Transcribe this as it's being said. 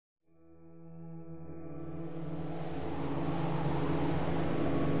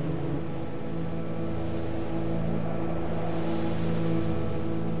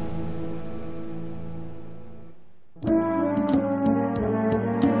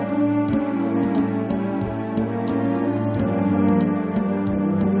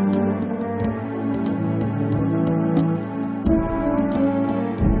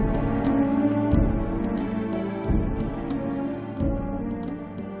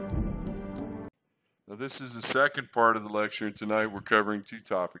Now, this is the second part of the lecture, and tonight we're covering two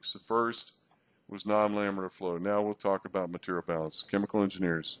topics. The first was non-laminar flow. Now we'll talk about material balance. Chemical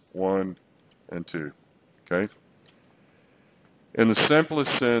engineers, 1 and 2. Okay? In the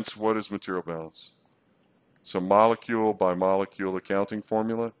simplest sense, what is material balance? It's a molecule by molecule accounting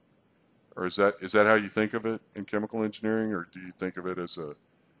formula? Or is that how you think of it in chemical engineering, or do you think of it as a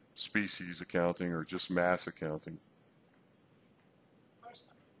species accounting or just mass accounting?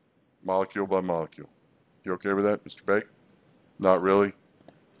 Molecule by molecule. You okay with that, Mr. Bake? Not really?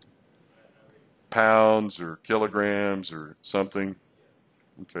 Pounds or kilograms or something?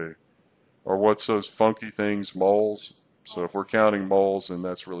 Okay. Or what's those funky things, moles? So if we're counting moles, then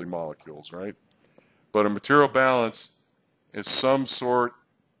that's really molecules, right? But a material balance is some sort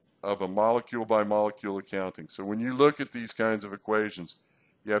of a molecule by molecule accounting. So when you look at these kinds of equations,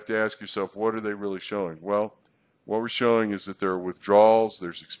 you have to ask yourself, what are they really showing? Well, what we're showing is that there are withdrawals,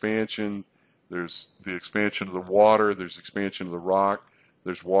 there's expansion, there's the expansion of the water, there's expansion of the rock,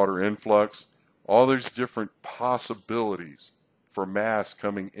 there's water influx. All these different possibilities for mass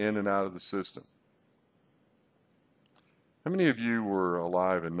coming in and out of the system. How many of you were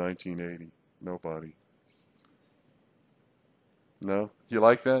alive in 1980? Nobody. No? You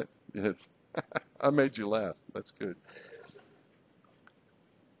like that? I made you laugh. That's good.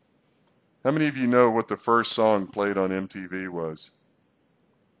 How many of you know what the first song played on MTV was?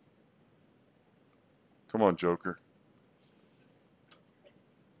 Come on, Joker.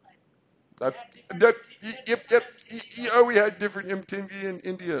 Yep. Oh, we had different MTV in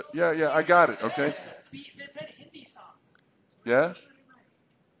India. Yeah, I got it, okay? Yeah?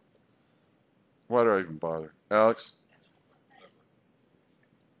 Why do I even bother? Alex?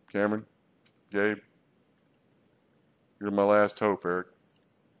 Cameron? Gabe? You're my last hope, Eric.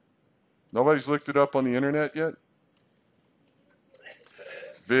 Nobody's looked it up on the internet yet?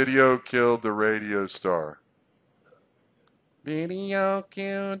 Video killed the radio star. Video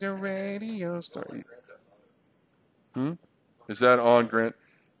killed the radio star. Is that on Grand?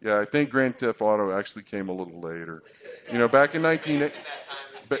 Yeah, I think Grand Theft Auto actually came a little later. You know, back in 1980,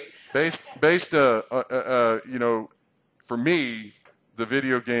 you know, for me, the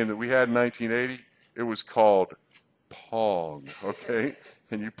video game that we had in 1980, it was called Pong, okay?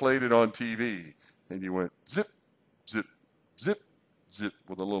 And you played it on TV, and you went zip, zip, zip, zip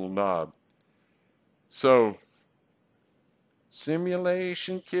with a little knob. So,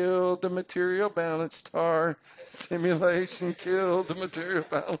 simulation killed the material balance star. Simulation killed the material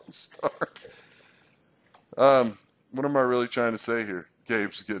balance star. What am I really trying to say here?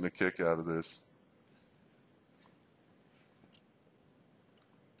 Gabe's getting a kick out of this.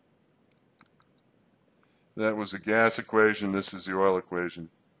 That was a gas equation. This is the oil equation.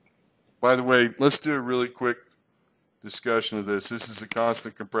 By the way, let's do a really quick discussion of this. This is a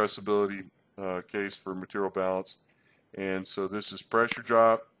constant compressibility case for material balance. And so this is pressure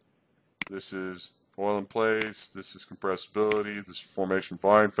drop. This is oil in place. This is compressibility. This is formation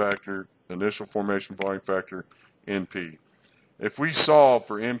volume factor, initial formation volume factor, NP. If we solve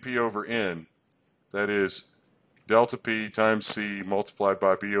for NP over N, that is delta P times C multiplied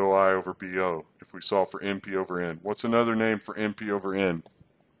by BOI over BO, if we solve for NP over N. What's another name for NP over N?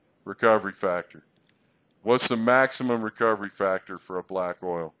 Recovery factor. What's the maximum recovery factor for a black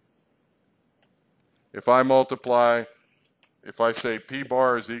oil? If I say P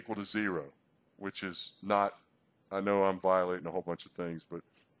bar is equal to 0, which is not, I know I'm violating a whole bunch of things, but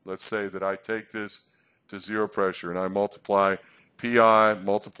let's say that I take this to 0 pressure and I multiply PI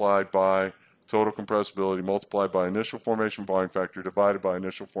multiplied by total compressibility multiplied by initial formation volume factor divided by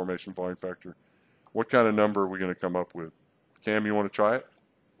initial formation volume factor. What kind of number are we going to come up with? Cam, you want to try it?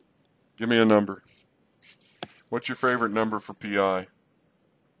 Give me a number. What's your favorite number for PI?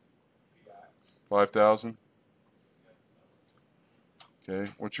 5,000?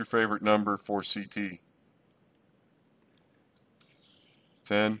 Okay. What's your favorite number for CT?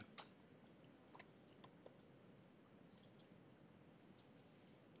 10?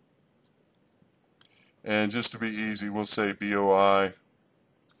 And just to be easy, we'll say BOI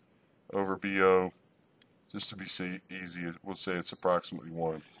over BO. Just to be easy, we'll say it's approximately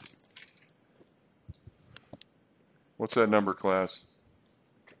 1. What's that number, class?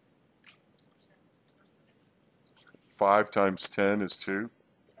 5 times 10 is 2.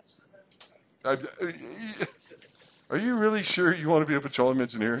 Are you really sure you want to be a petroleum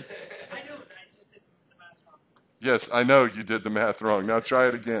engineer? I know, but I just did the math wrong. Yes, I know you did the math wrong. Now try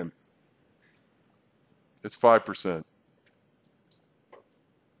it again. It's 5%.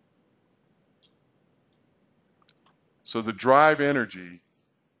 So the drive energy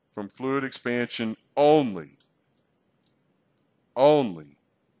from fluid expansion only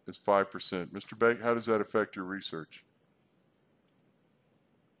is 5%. Mr. Bake, how does that affect your research?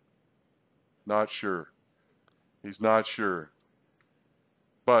 Not sure. He's not sure.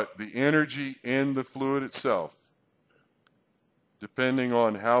 But the energy in the fluid itself, depending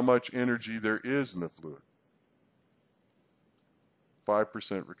on how much energy there is in the fluid,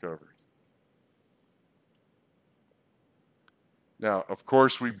 5% recovery. Now, of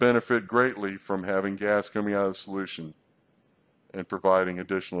course, we benefit greatly from having gas coming out of the solution and providing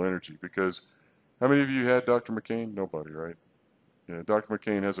additional energy, because how many of you had Dr. McCain? Nobody, right? Yeah, Dr.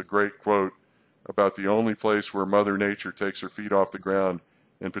 McCain has a great quote about the only place where Mother Nature takes her feet off the ground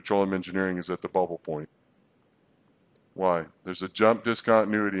in petroleum engineering is at the bubble point. Why? There's a jump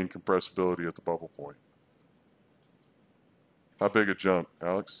discontinuity and compressibility at the bubble point. How big a jump,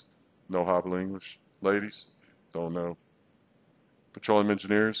 Alex? No hobble English. Ladies? Don't know. Petroleum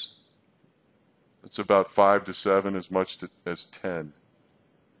engineers? It's about 5 to 7 as much as 10.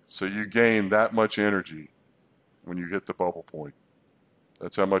 So you gain that much energy when you hit the bubble point.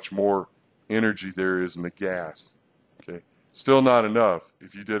 That's how much more energy there is in the gas. Okay, still not enough.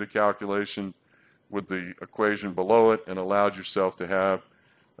 If you did a calculation with the equation below it and allowed yourself to have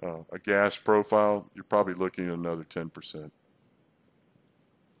a gas profile, you're probably looking at another 10%.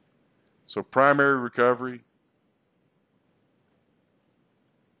 So primary recovery,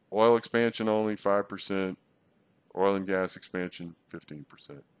 oil expansion only 5%, oil and gas expansion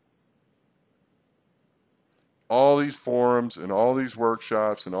 15%. All these forums and all these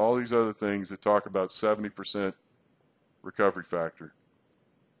workshops and all these other things that talk about 70% recovery factor.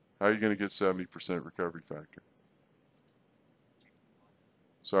 How are you going to get 70% recovery factor?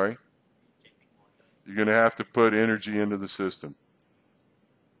 Sorry? You're going to have to put energy into the system.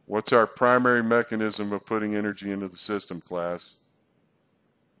 What's our primary mechanism of putting energy into the system, class?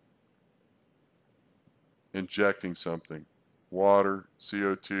 Injecting something. Water,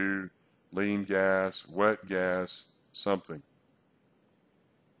 CO2, lean gas, wet gas, something.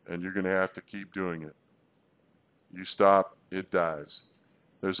 And you're going to have to keep doing it. You stop, it dies.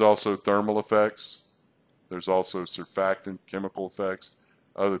 There's also thermal effects. There's also surfactant, chemical effects,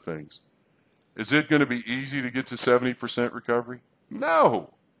 other things. Is it going to be easy to get to 70% recovery?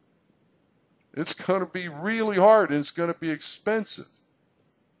 No. It's going to be really hard, and it's going to be expensive.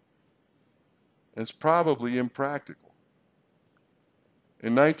 And it's probably impractical.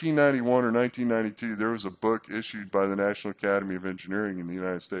 In 1991 or 1992, there was a book issued by the National Academy of Engineering in the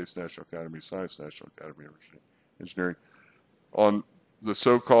United States, National Academy of Science, National Academy of Engineering, on the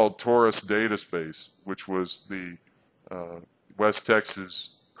so-called Taurus data space, which was the West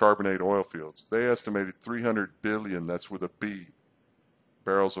Texas carbonate oil fields. They estimated 300 billion, that's with a B,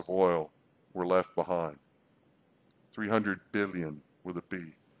 barrels of oil were left behind. 300 billion with a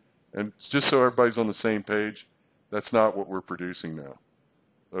B. And just so everybody's on the same page, that's not what we're producing now.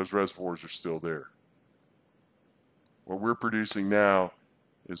 Those reservoirs are still there. What we're producing now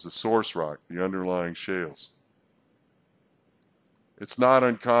is the source rock, the underlying shales. It's not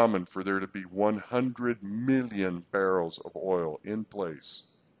uncommon for there to be 100 million barrels of oil in place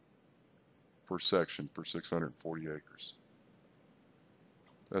per section per 640 acres.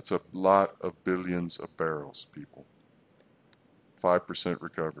 That's a lot of billions of barrels, people. 5%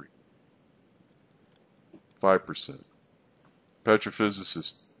 recovery. 5%.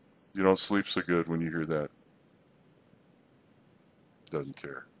 Petrophysicist, you don't sleep so good when you hear that. Doesn't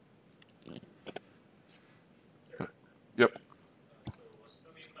care. Yep. So what's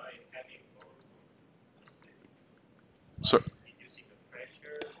the mean by having more? So, Reducing the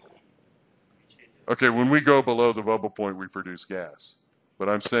pressure? okay, when we go below the bubble point, we produce gas. But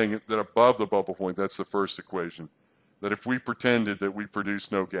I'm saying that above the bubble point, that's the first equation. That if we pretended that we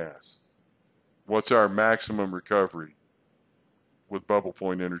produce no gas, what's our maximum recovery with bubble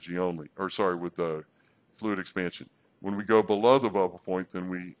point energy only? Or sorry, with the fluid expansion. When we go below the bubble point, then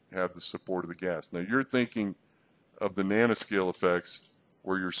we have the support of the gas. Now you're thinking of the nanoscale effects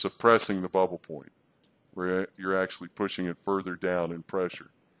where you're suppressing the bubble point, where you're actually pushing it further down in pressure.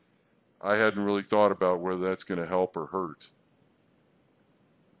 I hadn't really thought about whether that's going to help or hurt.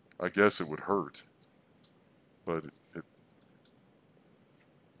 I guess it would hurt, but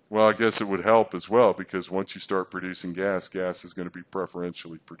well, I guess it would help as well, because once you start producing gas, gas is going to be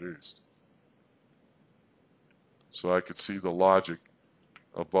preferentially produced. So I could see the logic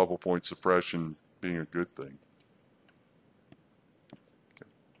of bubble point suppression being a good thing. Okay.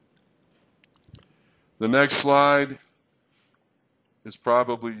 The next slide is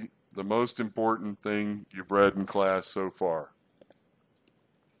probably the most important thing you've read in class so far.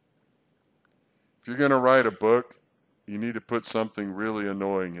 If you're going to write a book, you need to put something really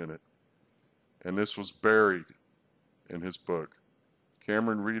annoying in it. And this was buried in his book.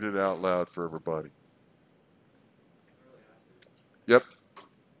 Cameron, read it out loud for everybody. Yep.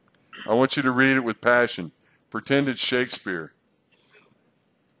 I want you to read it with passion. Pretend it's Shakespeare.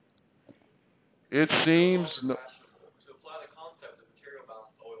 It seems... No, to apply the concept of material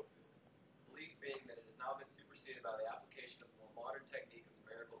balance to oil fields, belief being that it has now been superseded by the application of a more modern technique of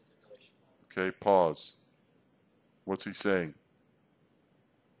numerical simulation. okay, pause. What's he saying?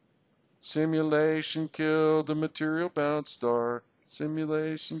 Simulation killed the material balance star.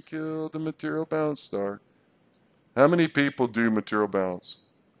 Simulation killed the material balance star. How many people do material balance?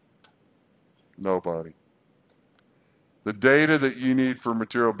 Nobody. The data that you need for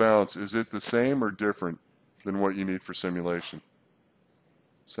material balance, is it the same or different than what you need for simulation?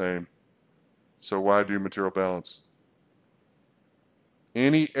 Same. So why do material balance?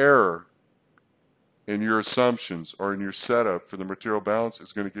 Any error in your assumptions or in your setup for the material balance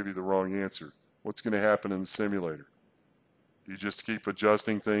is going to give you the wrong answer. What's going to happen in the simulator? You just keep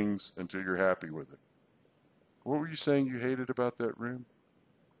adjusting things until you're happy with it. What were you saying you hated about that room?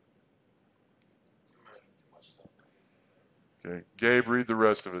 Okay, Gabe, read the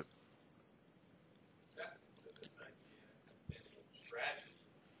rest of it. Acceptance of this idea has been a tragedy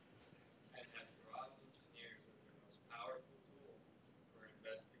and has robbed engineers of their most powerful tool for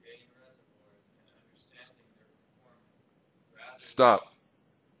investigating reservoirs and understanding their performance. Stop.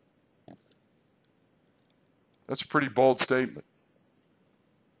 That's a pretty bold statement.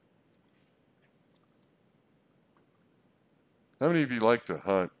 How many of you like to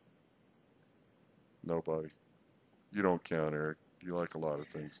hunt? Nobody. You don't count, Eric. You like a lot of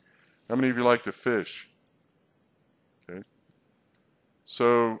things. How many of you like to fish? Okay.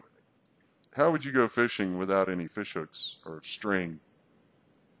 So, how would you go fishing without any fish hooks or string?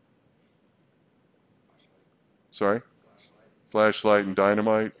 Sorry? Flashlight and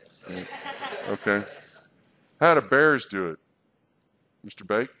dynamite? Yeah. Okay. How do bears do it? Mr.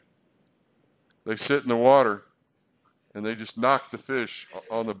 Bake? They sit in the water and they just knock the fish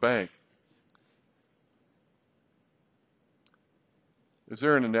on the bank. Is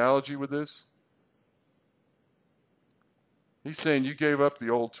there an analogy with this? He's saying you gave up the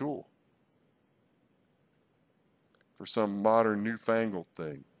old tool for some modern newfangled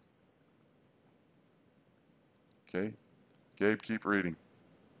thing. Okay? Gabe, keep reading.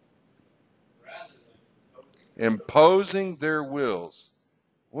 Imposing their wills.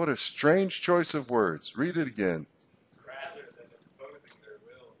 What a strange choice of words. Read it again. Rather than imposing their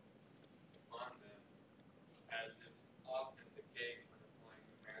wills on them, as is often the case when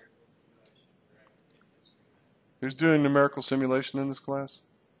applying numerical simulation in history. Who's doing numerical simulation in this class?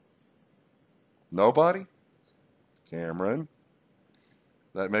 Nobody? Cameron.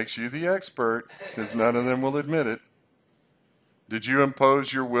 That makes you the expert, because none of them will admit it. Did you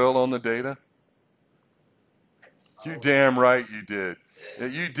impose your will on the data? You damn right you did.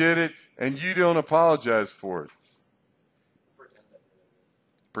 You did it, and you don't apologize for it.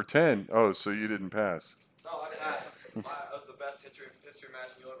 Pretend. Oh, so you didn't pass. No, that was the best history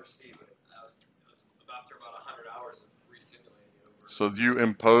match you'll ever see, but it was after about 100 hours of re-simulating it over. So you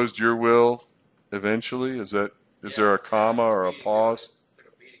imposed your will eventually? Is there a comma or a pause?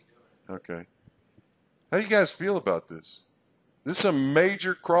 Took a beating doing it. Okay. How do you guys feel about this? This is a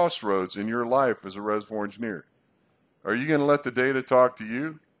major crossroads in your life as a reservoir engineer. Are you going to let the data talk to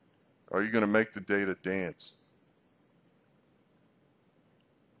you? Or are you going to make the data dance?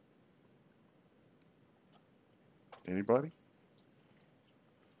 Anybody?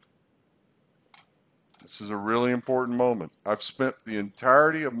 This is a really important moment. I've spent the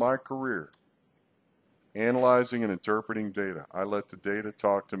entirety of my career analyzing and interpreting data. I let the data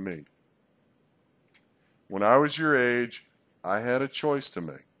talk to me. When I was your age, I had a choice to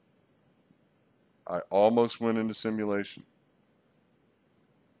make. I almost went into simulation,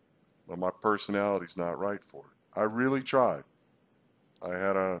 but my personality's not right for it. I really tried. I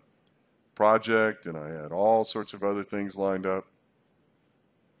had a project and I had all sorts of other things lined up,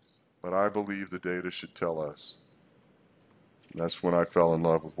 but I believe the data should tell us. And that's when I fell in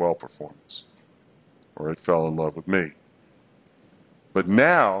love with well performance, or it fell in love with me. But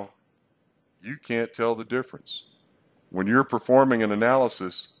now, you can't tell the difference. When you're performing an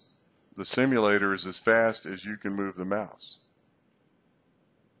analysis, the simulator is as fast as you can move the mouse.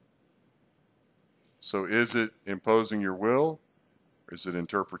 So is it imposing your will? Is it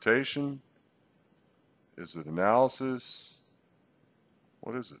interpretation? Is it analysis?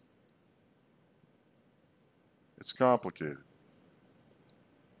 What is it? It's complicated.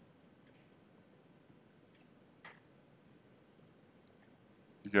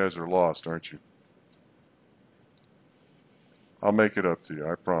 You guys are lost, aren't you? I'll make it up to you,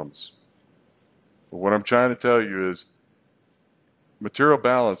 I promise. But what I'm trying to tell you is Material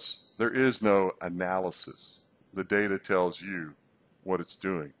balance, there is no analysis. The data tells you what it's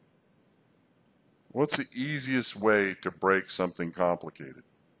doing. What's the easiest way to break something complicated?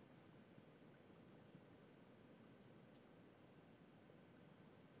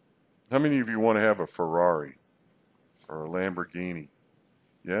 How many of you want to have a Ferrari or a Lamborghini?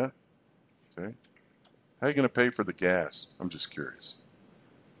 Yeah? Okay. How are you going to pay for the gas? I'm just curious.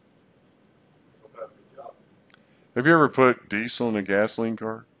 Have you ever put diesel in a gasoline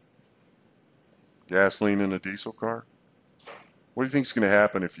car? Gasoline in a diesel car? What do you think is going to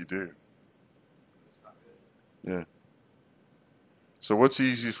happen if you do? Yeah. So what's the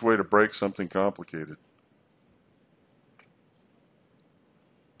easiest way to break something complicated?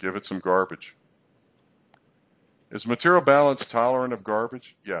 Give it some garbage. Is material balance tolerant of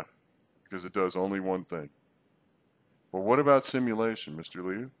garbage? Yeah, because it does only one thing. But what about simulation, Mr.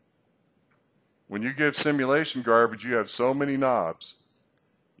 Liu? When you give simulation garbage, you have so many knobs,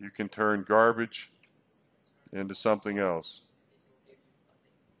 you can turn garbage into something else.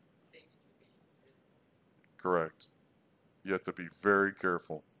 Correct. You have to be very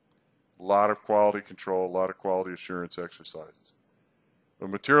careful. A lot of quality control, a lot of quality assurance exercises. But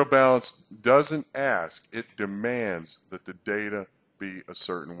material balance doesn't ask, it demands that the data be a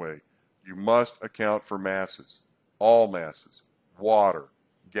certain way. You must account for masses, all masses, water,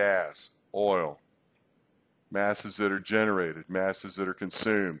 gas, oil, masses that are generated, masses that are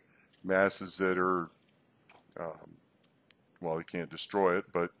consumed, masses that are, well, you can't destroy it,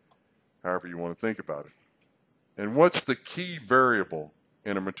 but however you want to think about it. And what's the key variable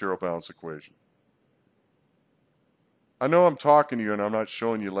in a material balance equation? I know I'm talking to you and I'm not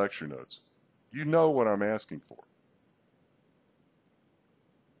showing you lecture notes. You know what I'm asking for.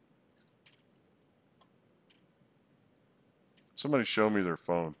 Somebody show me their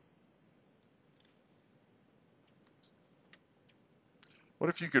phone. What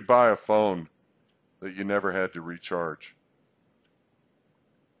if you could buy a phone that you never had to recharge?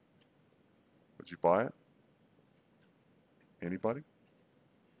 Would you buy it? Anybody?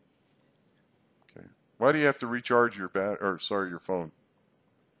 Okay. Why do you have to recharge your your phone?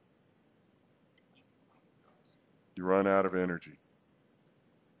 You run out of energy.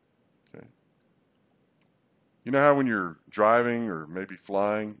 Okay. You know how when you're driving or maybe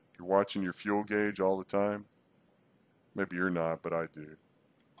flying, you're watching your fuel gauge all the time? Maybe you're not, but I do.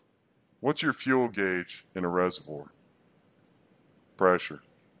 What's your fuel gauge in a reservoir? Pressure.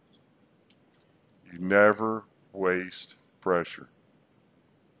 You never waste pressure.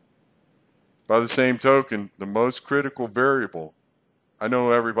 By the same token, the most critical variable, I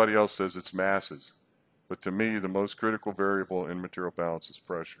know everybody else says it's masses, but to me, the most critical variable in material balance is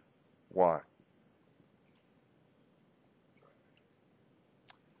pressure. Why?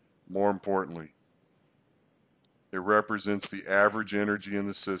 More importantly, it represents the average energy in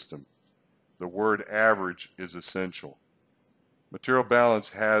the system. The word average is essential. Material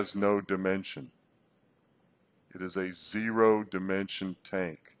balance has no dimension. It is a zero-dimension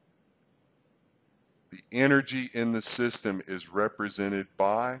tank. The energy in the system is represented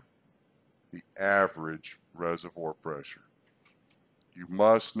by the average reservoir pressure. You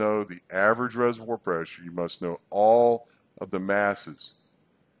must know the average reservoir pressure. You must know all of the masses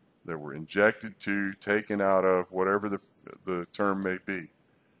that were injected to, taken out of, whatever the term may be.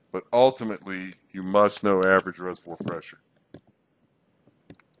 But ultimately, you must know average reservoir pressure.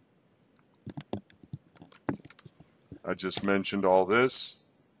 I just mentioned all this.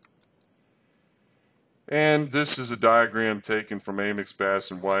 And this is a diagram taken from Amyx,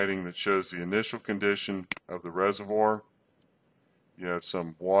 Bass, and Whiting that shows the initial condition of the reservoir. You have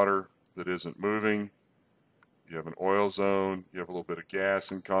some water that isn't moving. You have an oil zone. You have a little bit of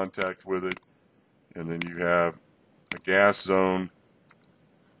gas in contact with it. And then you have a gas zone.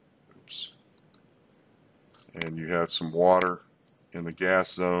 Oops. And you have some water in the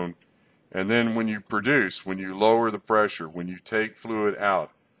gas zone. And then when you produce, when you lower the pressure, when you take fluid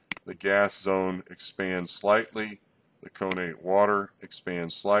out, the gas zone expands slightly, the connate water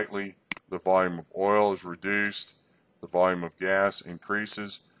expands slightly, the volume of oil is reduced, the volume of gas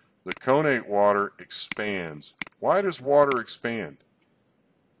increases, the connate water expands. Why does water expand?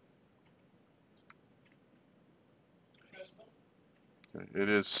 It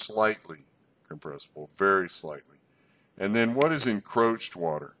is slightly compressible, very slightly. And then what is encroached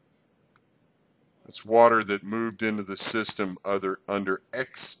water? It's water that moved into the system under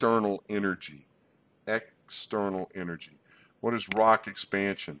external energy. External energy. What is rock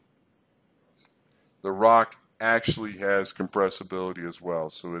expansion? The rock actually has compressibility as well,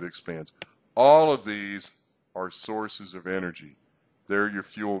 so it expands. All of these are sources of energy. They're your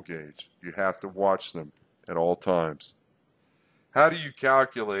fuel gauge. You have to watch them at all times. How do you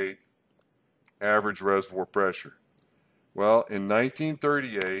calculate average reservoir pressure? Well, in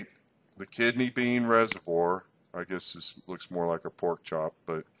 1938, the kidney bean reservoir, I guess this looks more like a pork chop,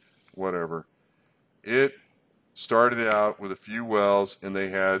 but whatever, it started out with a few wells and they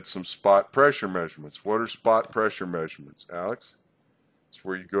had some spot pressure measurements. What are spot pressure measurements, Alex? It's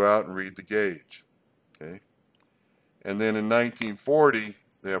where you go out and read the gauge. Okay. And then in 1940,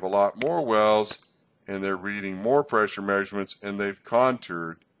 they have a lot more wells and they're reading more pressure measurements and they've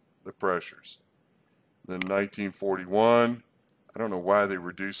contoured the pressures. Then 1941, I don't know why they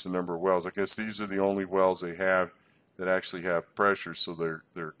reduced the number of wells. I guess these are the only wells they have that actually have pressure, so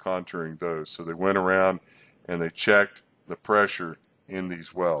they're contouring those. So they went around and they checked the pressure in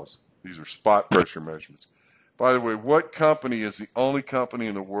these wells. These are spot pressure measurements. By the way, what company is the only company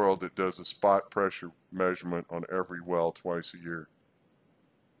in the world that does a spot pressure measurement on every well twice a year?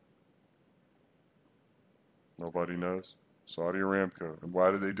 Nobody knows? Saudi Aramco. And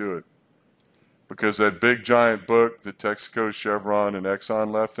why do they do it? Because that big giant book that Texaco, Chevron, and Exxon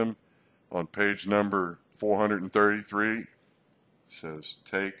left them on page number 433 says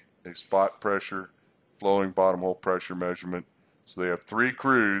take a spot pressure flowing bottom hole pressure measurement. So they have 3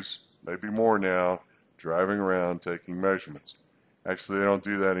 crews, maybe more now, driving around taking measurements. Actually, they don't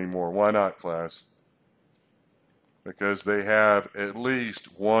do that anymore. Why not, class? Because they have at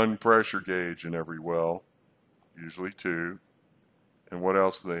least 1 pressure gauge in every well, usually 2. And what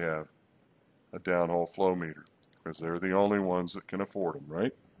else do they have? A downhole flow meter, because they're the only ones that can afford them,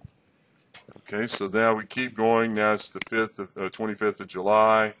 right? Okay, so now we keep going. Now it's the 25th of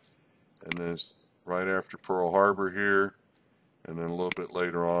July, and then it's right after Pearl Harbor here, and then a little bit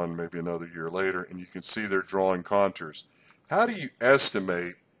later on, maybe another year later, and you can see they're drawing contours. How do you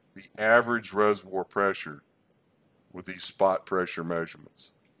estimate the average reservoir pressure with these spot pressure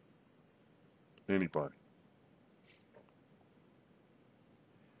measurements? Anybody?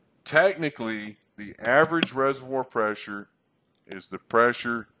 Technically, the average reservoir pressure is the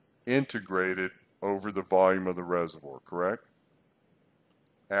pressure integrated over the volume of the reservoir, correct?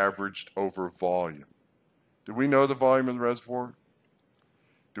 Averaged over volume. Do we know the volume of the reservoir?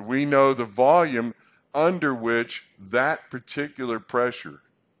 Do we know the volume under which that particular pressure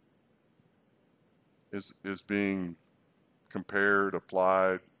is being compared,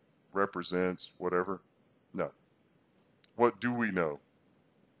 applied, represents, whatever? No. What do we know?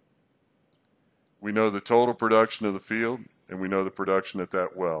 We know the total production of the field, and we know the production at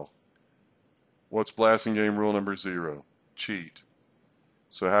that well. What's blasting game rule number 0? Cheat.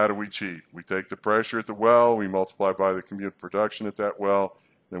 So how do we cheat? We take the pressure at the well, we multiply by the cumulative production at that well,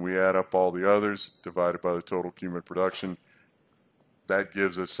 then we add up all the others, divided by the total cumulative production. That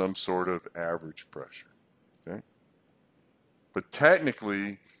gives us some sort of average pressure. Okay? But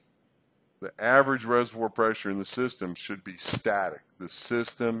technically, the average reservoir pressure in the system should be static. The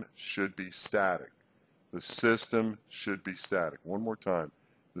system should be static. The system should be static. One more time.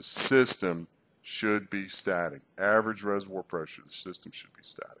 The system should be static. Average reservoir pressure, the system should be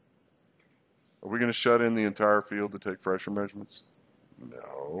static. Are we going to shut in the entire field to take pressure measurements?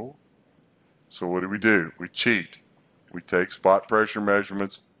 No. So what do? We cheat. We take spot pressure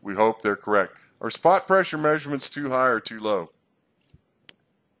measurements. We hope they're correct. Are spot pressure measurements too high or too low?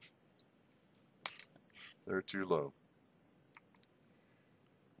 They're too low.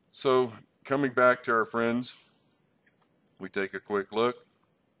 So coming back to our friends, we take a quick look,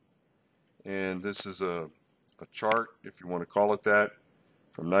 and this is a chart, if you want to call it that,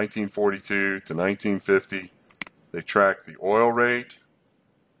 from 1942 to 1950. They track the oil rate,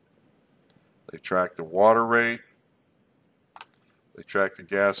 they track the water rate, they track the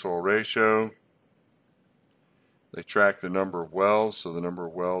gas-oil ratio, they track the number of wells, so the number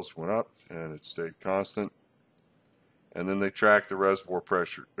of wells went up and it stayed constant. And then they track the reservoir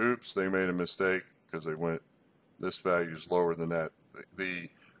pressure. Oops, they made a mistake because they went, this value is lower than that. The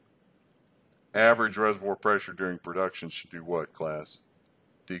average reservoir pressure during production should do what, class?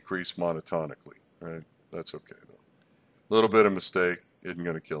 Decrease monotonically, right? That's okay, though. A little bit of mistake isn't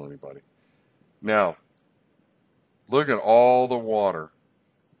going to kill anybody. Now, look at all the water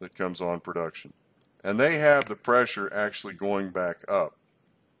that comes on production. And they have the pressure actually going back up.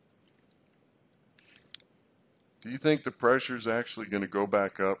 Do you think the pressure is actually going to go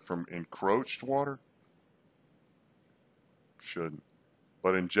back up from encroached water? Shouldn't.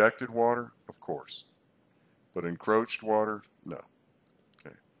 But injected water, of course. But encroached water, no.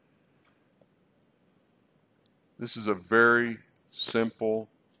 Okay. This is a very simple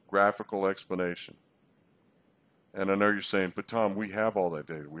graphical explanation. And I know you're saying, but Tom, we have all that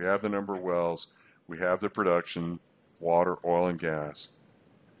data. We have the number of wells. We have the production, water, oil, and gas.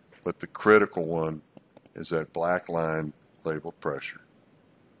 But the critical one is that black line labeled pressure.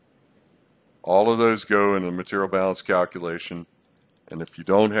 All of those go in the material balance calculation, and if you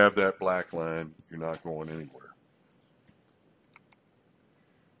don't have that black line, you're not going anywhere.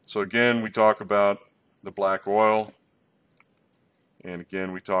 So again, we talk about the black oil, and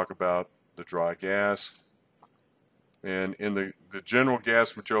again, we talk about the dry gas. And in the general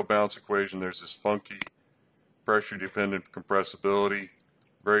gas material balance equation, there's this funky pressure-dependent compressibility.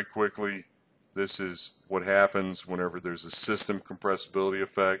 Very quickly, this is what happens whenever there's a system compressibility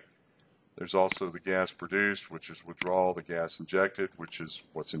effect. There's also the gas produced, which is withdrawal, the gas injected, which is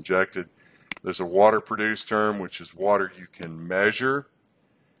what's injected. There's a water produced term, which is water you can measure.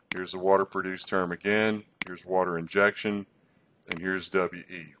 Here's the water produced term again. Here's water injection, and here's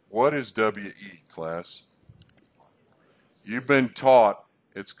WE. What is WE, class? You've been taught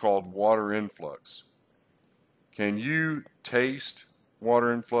it's called water influx. Can you taste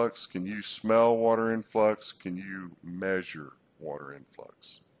water influx? Can you smell water influx? Can you measure water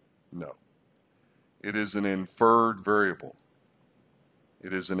influx? No. It is an inferred variable.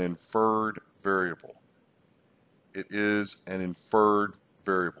 It is an inferred variable. It is an inferred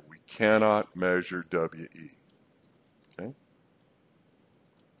variable. We cannot measure WE. Okay?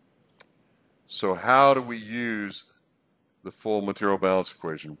 So how do we use the full material balance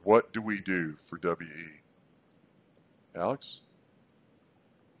equation? What do we do for WE? Alex?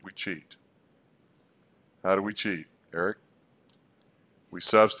 We cheat. How do we cheat, Eric? We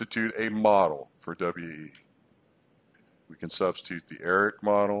substitute a model for WE. We can substitute the Eric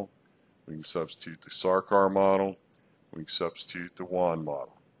model. We can substitute the Sarkar model. We can substitute the Wan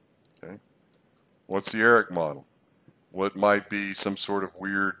model. Okay? What's the Eric model? What might be some sort of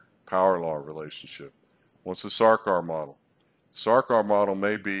weird power law relationship? What's the Sarkar model? The Sarkar model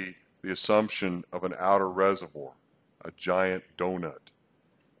may be the assumption of an outer reservoir, a giant donut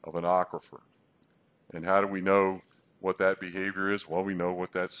of an aquifer. And how do we know what that behavior is? Well, we know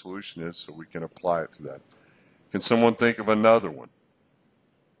what that solution is, so we can apply it to that. Can someone think of another one?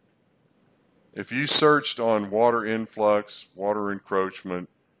 If you searched on water influx, water encroachment,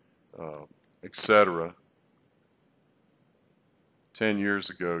 etc., 10 years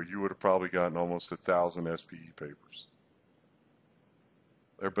ago, you would have probably gotten almost 1,000 SPE papers.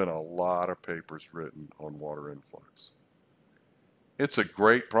 There have been a lot of papers written on water influx. It's a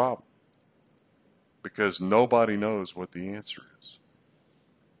great problem because nobody knows what the answer is.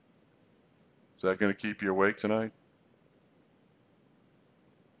 Is that going to keep you awake tonight?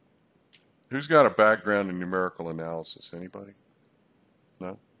 Who's got a background in numerical analysis? Anybody?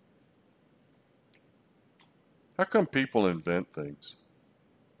 No? How come people invent things?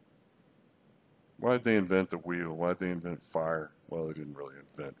 Why did they invent the wheel? Why did they invent fire? Well, they didn't really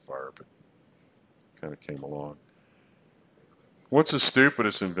invent fire, but kind of came along. What's the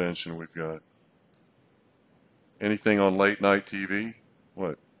stupidest invention we've got? Anything on late night TV?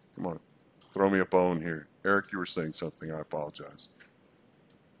 What? Come on. Throw me a bone here. Eric, you were saying something. I apologize.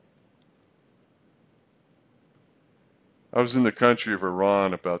 I was in the country of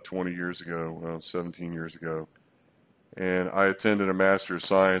Iran about 20 years ago, well, 17 years ago, and I attended a Master of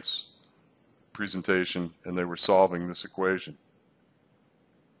Science presentation, and they were solving this equation.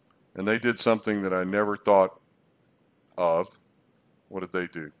 And they did something that I never thought of. What did they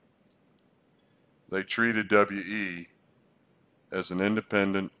do? They treated WE as an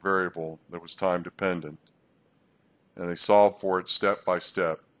independent variable that was time dependent, and they solved for it step by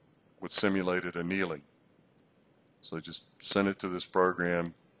step with simulated annealing. So they just sent it to this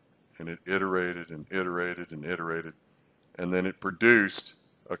program, and it iterated and iterated and iterated, and then it produced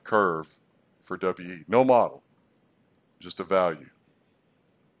a curve for WE. No model, just a value.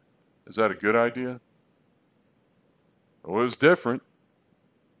 Is that a good idea? Well, it was different.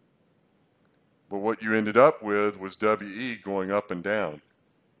 But what you ended up with was WE going up and down.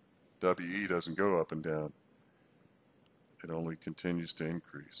 WE doesn't go up and down. It only continues to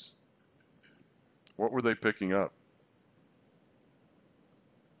increase. What were they picking up?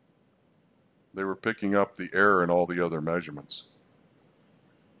 They were picking up the error in all the other measurements.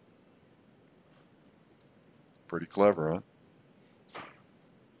 Pretty clever, huh?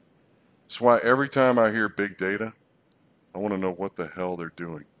 That's why every time I hear big data, I want to know what the hell they're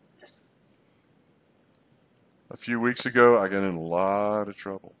doing. A few weeks ago, I got in a lot of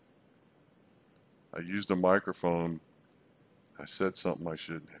trouble. I used a microphone. I said something I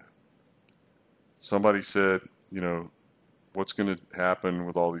shouldn't have. Somebody said, you know, what's going to happen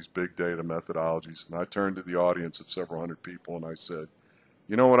with all these big data methodologies? And I turned to the audience of several hundred people and I said,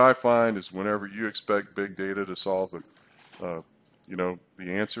 you know what I find is whenever you expect big data to solve the,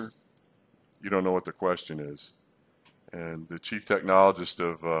 the answer, you don't know what the question is. And the chief technologist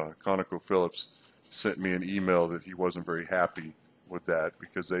of ConocoPhillips sent me an email that he wasn't very happy with that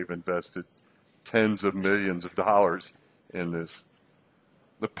because they've invested tens of millions of dollars in this.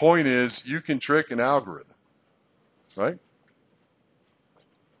 The point is, you can trick an algorithm, right?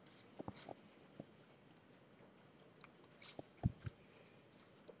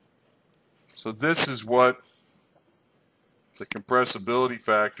 So this is what the compressibility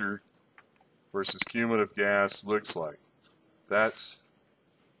factor versus cumulative gas looks like. That's,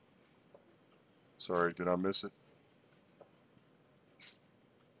 sorry, did I miss it?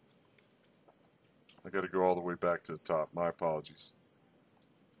 I got to go all the way back to the top. My apologies.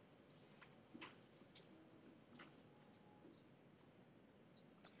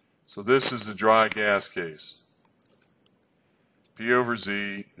 So this is the dry gas case. P over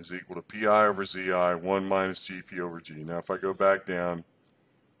Z is equal to PI over ZI, 1 minus GP over G. Now if I go back down,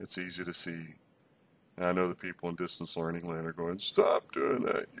 it's easy to see. And I know the people in distance learning land are going, stop doing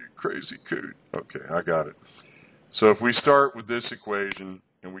that, you crazy coot. Okay, I got it. So if we start with this equation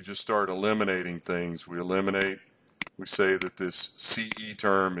and we just start eliminating things, we eliminate, we say that this CE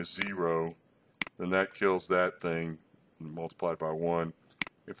term is 0, then that kills that thing multiplied by 1.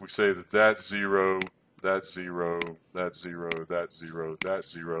 If we say that that's 0, that's 0, that's 0, that's 0,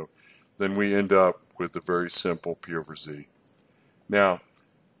 that's 0, then we end up with a very simple P over Z. Now,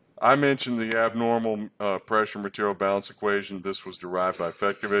 I mentioned the abnormal pressure material balance equation. This was derived by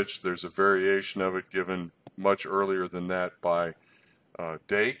Fetkovich. There's a variation of it given much earlier than that by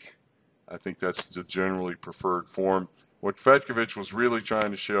Dake. I think that's the generally preferred form. What Fetkovich was really trying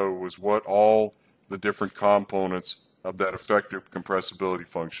to show was what all the different components of that effective compressibility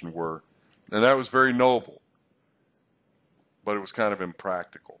function were. And that was very noble, but it was kind of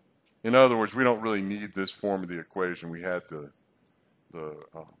impractical. In other words, we don't really need this form of the equation. We had the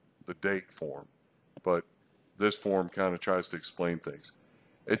Dake form, but this form kind of tries to explain things.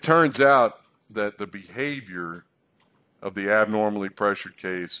 It turns out that the behavior of the abnormally pressured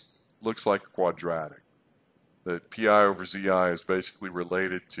case looks like a quadratic, that PI over ZI is basically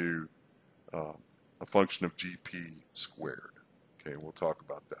related to a function of GP squared. Okay, we'll talk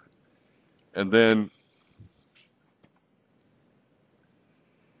about that. And then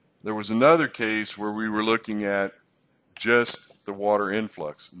there was another case where we were looking at just the water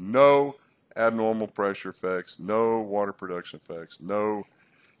influx. No abnormal pressure effects, no water production effects, no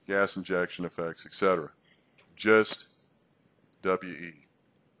gas injection effects, etc. Just WE.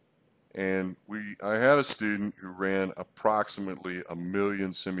 And I had a student who ran approximately 1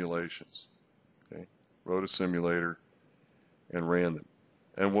 million simulations. Okay? Wrote a simulator and ran them.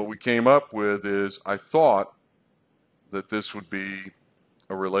 And what we came up with is, I thought that this would be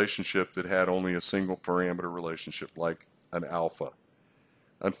a relationship that had only a single parameter relationship, like an alpha.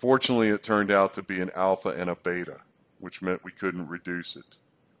 Unfortunately, it turned out to be an alpha and a beta, which meant we couldn't reduce it.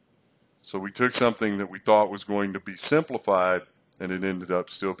 So we took something that we thought was going to be simplified, and it ended up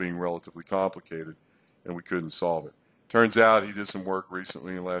still being relatively complicated, and we couldn't solve it. Turns out he did some work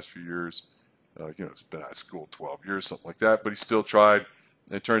recently in the last few years. It's been out of school 12 years, something like that, but he still tried.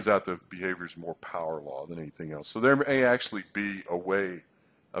 And it turns out the behavior is more power law than anything else. So there may actually be a way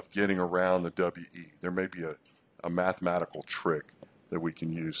of getting around the WE. There may be a mathematical trick that we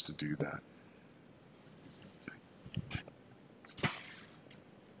can use to do that.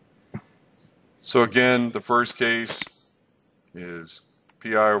 So again, the first case is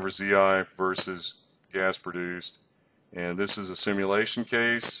PI over ZI versus gas produced. And this is a simulation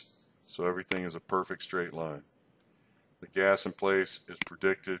case, so everything is a perfect straight line. The gas in place is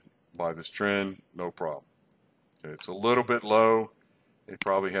predicted by this trend, no problem. Okay, it's a little bit low. It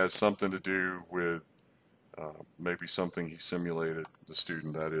probably has something to do with maybe something he simulated, the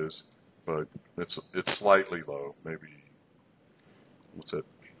student that is, but it's slightly low, maybe, what's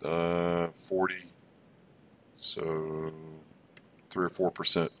that, 40, so 3 or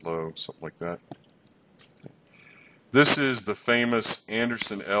 4% low, something like that. Okay. This is the famous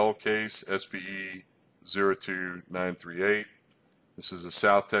Anderson L case, SPE 02938. This is a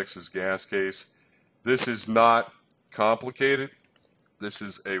South Texas gas case. This is not complicated. This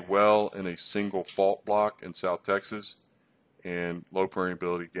is a well in a single fault block in South Texas and low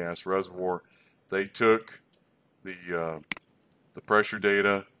permeability gas reservoir. They took the pressure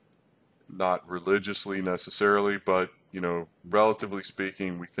data, not religiously necessarily, but relatively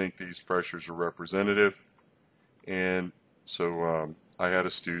speaking, we think these pressures are representative. And so I had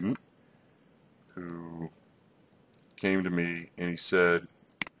a student who came to me and he said,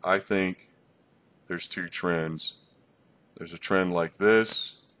 I think there's two trends. There's a trend like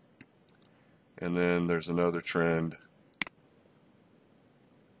this, and then there's another trend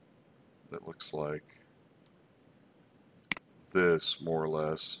that looks like this, more or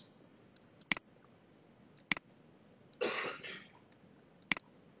less.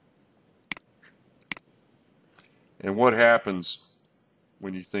 And what happens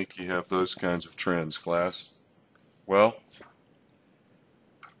when you think you have those kinds of trends, class? Well,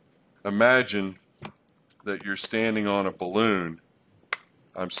 imagine that you're standing on a balloon.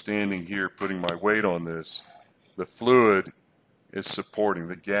 I'm standing here putting my weight on this. The fluid is supporting,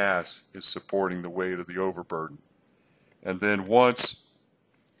 the gas is supporting the weight of the overburden. And then once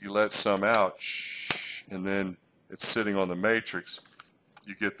you let some out, and then it's sitting on the matrix,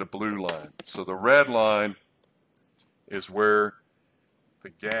 you get the blue line. So the red line is where the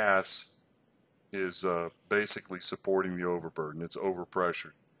gas is basically supporting the overburden. It's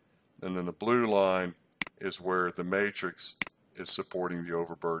overpressured. And then the blue line is where the matrix is supporting the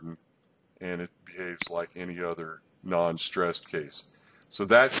overburden, and it behaves like any other non-stressed case. So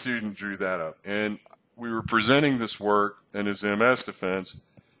that student drew that up. And we were presenting this work in his MS defense,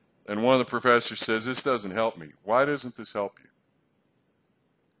 and one of the professors says, "This doesn't help me." Why doesn't this help you?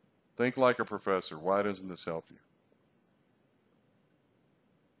 Think like a professor. Why doesn't this help you?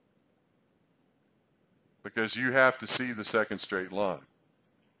 Because you have to see the second straight line.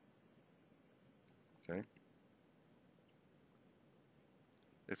 Okay?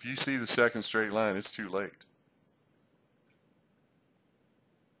 If you see the second straight line, it's too late.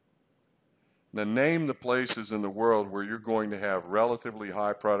 Now name the places in the world where you're going to have relatively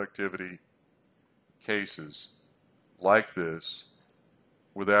high productivity cases like this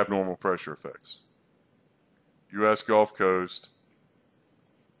with abnormal pressure effects. U.S. Gulf Coast,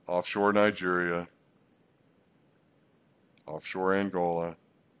 offshore Nigeria, offshore Angola,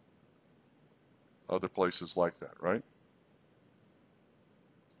 other places like that, right?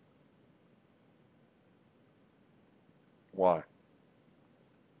 Why?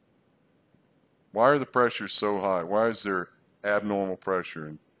 Why are the pressures so high? Why is there abnormal pressure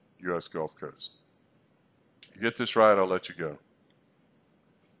in U.S. Gulf Coast? You get this right, I'll let you go.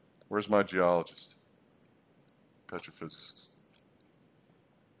 Where's my geologist? Petrophysicist.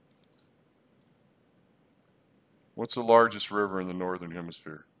 What's the largest river in the northern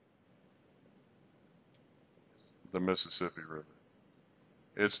hemisphere? The Mississippi River.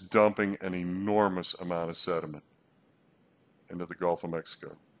 It's dumping an enormous amount of sediment into the Gulf of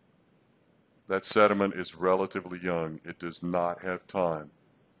Mexico. That sediment is relatively young. It does not have time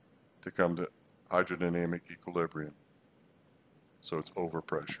to come to hydrodynamic equilibrium. So it's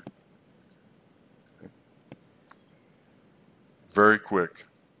overpressure. Okay. Very quick.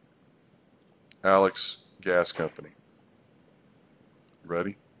 Alex Gas Company.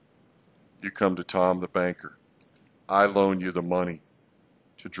 Ready? You come to Tom the banker. I loan you the money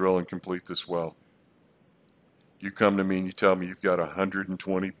to drill and complete this well. You come to me and you tell me you've got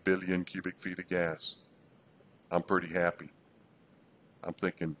 120 billion cubic feet of gas. I'm pretty happy. I'm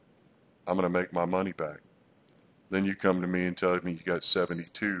thinking, I'm going to make my money back. Then you come to me and tell me you got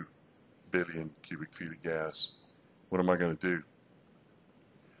 72 billion cubic feet of gas. What am I going to do?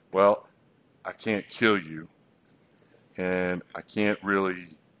 Well, I can't kill you, and I can't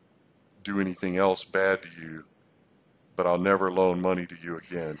really do anything else bad to you, but I'll never loan money to you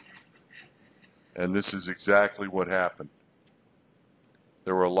again. And this is exactly what happened.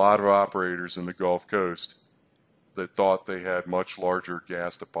 There were a lot of operators in the Gulf Coast that thought they had much larger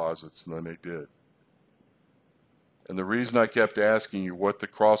gas deposits than they did. And the reason I kept asking you what the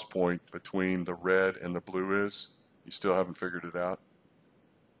cross point between the red and the blue is, you still haven't figured it out?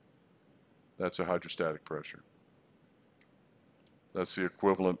 That's a hydrostatic pressure. That's the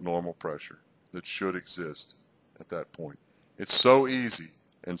equivalent normal pressure that should exist at that point. It's so easy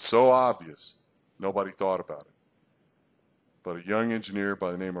and so obvious, nobody thought about it. But a young engineer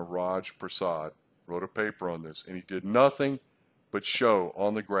by the name of Raj Prasad wrote a paper on this, and he did nothing but show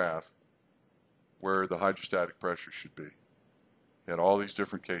on the graph where the hydrostatic pressure should be. He had all these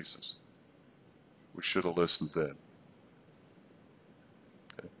different cases. We should have listened then.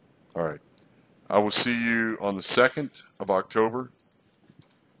 Okay. All right. I will see you on the 2nd of October.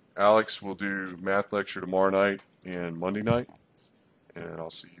 Alex will do math lecture tomorrow night and Monday night, and I'll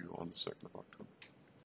see you on the 2nd of October.